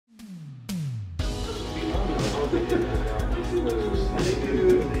It's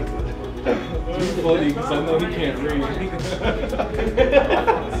funny because I know he can't read.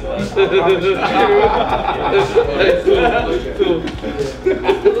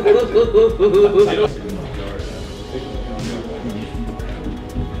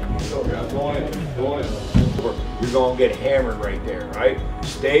 You're gonna get hammered right there, right?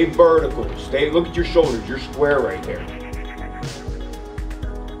 Stay vertical. Look at your shoulders. You're square right there.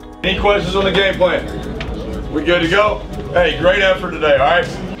 Any questions on the game plan? We good to go? Hey, great effort today, all right?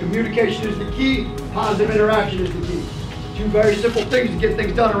 Communication is the key. Positive interaction is the key. Two very simple things to get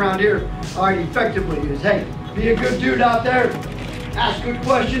things done around here, all right, effectively is, hey, be a good dude out there, ask good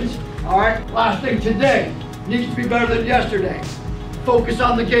questions, all right? Last thing, today needs to be better than yesterday. Focus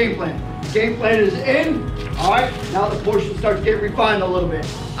on the game plan. The game plan is in, all right? Now the portion starts to get refined a little bit.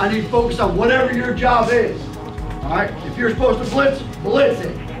 I need to focus on whatever your job is, all right? If you're supposed to blitz, blitz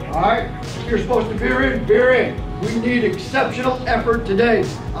it, all right? If you're supposed to veer in, veer in. We need exceptional effort today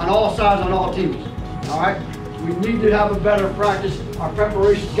on all sides, on all teams, all right? We need to have a better practice. Our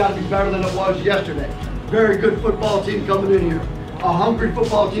preparation's got to be better than it was yesterday. Very good football team coming in here. A hungry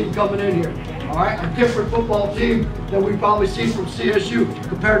football team coming in here. All right, a different football team than we've probably seen from CSU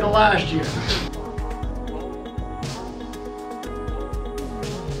compared to last year.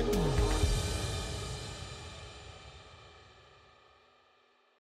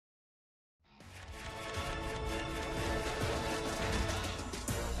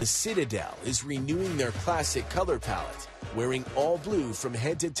 The Citadel is renewing their classic color palette, wearing all blue from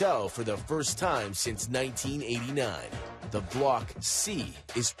head to toe for the first time since 1989. The Block C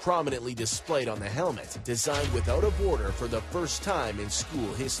is prominently displayed on the helmet, designed without a border for the first time in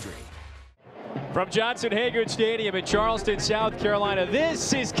school history. From Johnson Haggard Stadium in Charleston, South Carolina,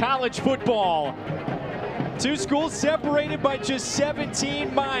 this is college football. Two schools separated by just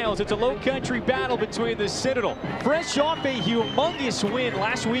 17 miles. It's a low-country battle between the Citadel, fresh off a humongous win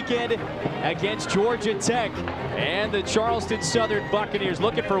last weekend against Georgia Tech, and the Charleston Southern Buccaneers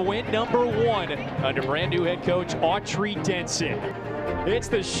looking for win number 1 under brand-new head coach Autry Denson. It's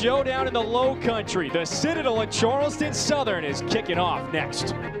the showdown in the low country. The Citadel and Charleston Southern is kicking off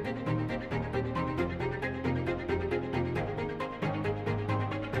next.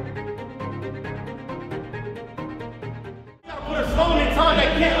 Put a stone in time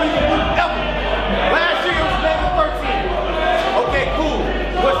that can't leave a boot ever. Last year it was negative 13. Okay, cool.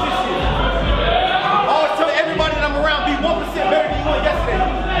 What's this year? I always tell everybody that I'm around, be 1% better than you were yesterday.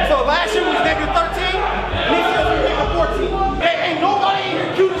 So last year was negative 13, this year was negative 14. Hey, ain't nobody in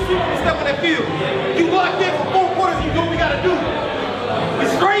here cute as you can step on that field. You locked in for 4 quarters, you do what we gotta do.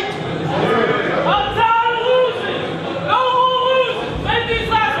 It's great. I'm tired of losing. No more losing. Same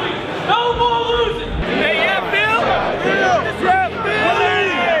things last week. No more losing. Hey, yeah, Bill.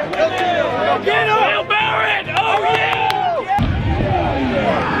 Get him! Bill Barrett! Oh, yeah!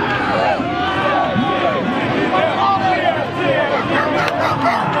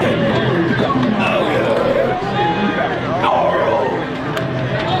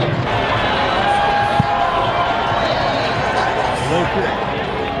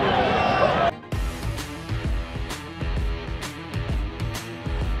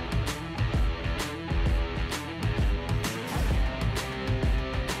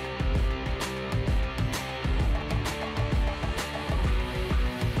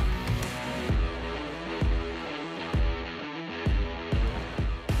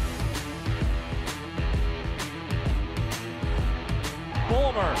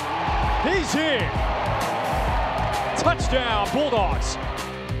 Bulmer, he's in. Touchdown, Bulldogs.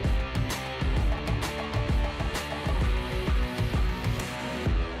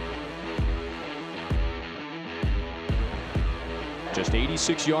 Just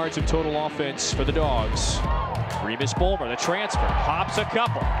 86 yards of total offense for the Dogs. Remus Bulmer, the transfer, hops a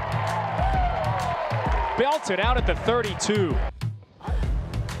couple. Belted out at the 32.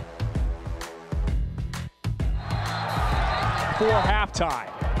 For halftime.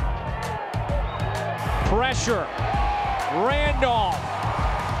 Pressure. Randolph.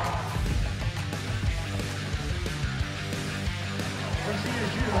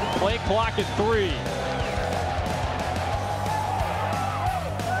 Play clock at 3.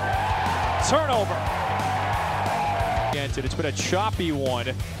 Turnover. And it's been a choppy one.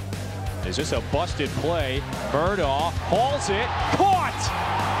 Is this a busted play? Murdoch hauls it. Caught!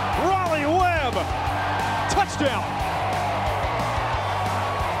 Raleigh Webb. Touchdown.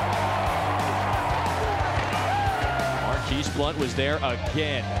 Marquise Blunt was there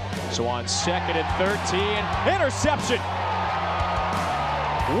again. So on 2nd and 13, interception.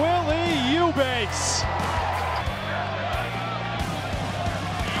 Willie Eubanks.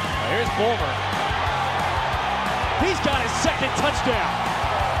 Here's Bulmer. He's got his second touchdown.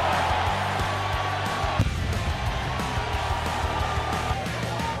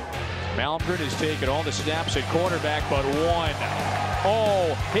 Malmgren has taken all the snaps at quarterback but one.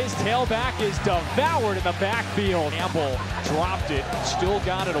 Oh, his tailback is devoured in the backfield. Campbell dropped it, still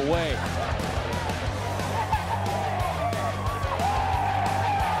got it away.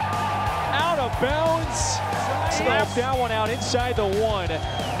 Out of bounds. Slapped that one out inside the one.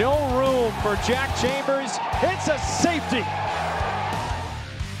 No room for Jack Chambers. It's a safety.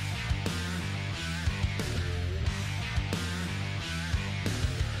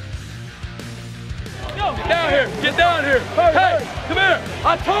 Get down here! Get down here! Hey, come here!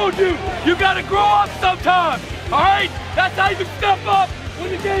 I told you, you gotta grow up sometime! Alright? That's how you step up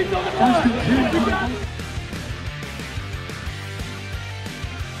when the game's on the line!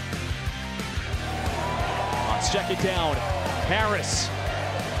 On second down, Harris.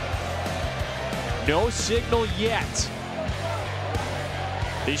 No signal yet.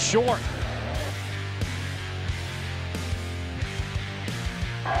 He's short.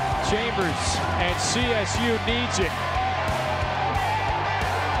 Chambers and CSU needs it.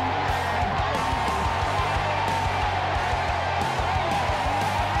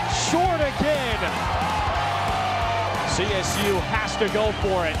 Short again. CSU has to go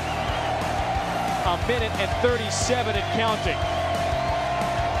for it. A minute and 37 and counting.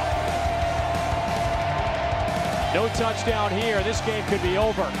 No touchdown here. This game could be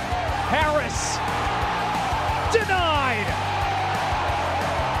over. Harris denied.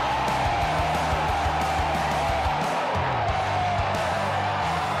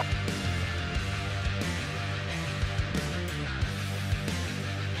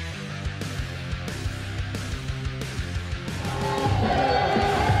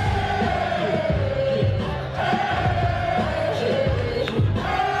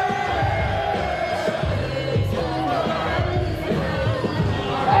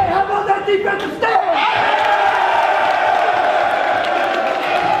 Defensive stand!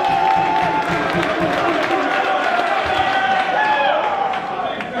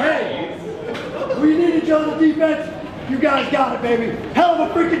 Hey, we needed you on the defense. You guys got it, baby. Hell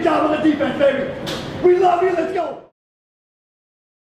of a freaking job on the defense, baby. We love you. Let's go.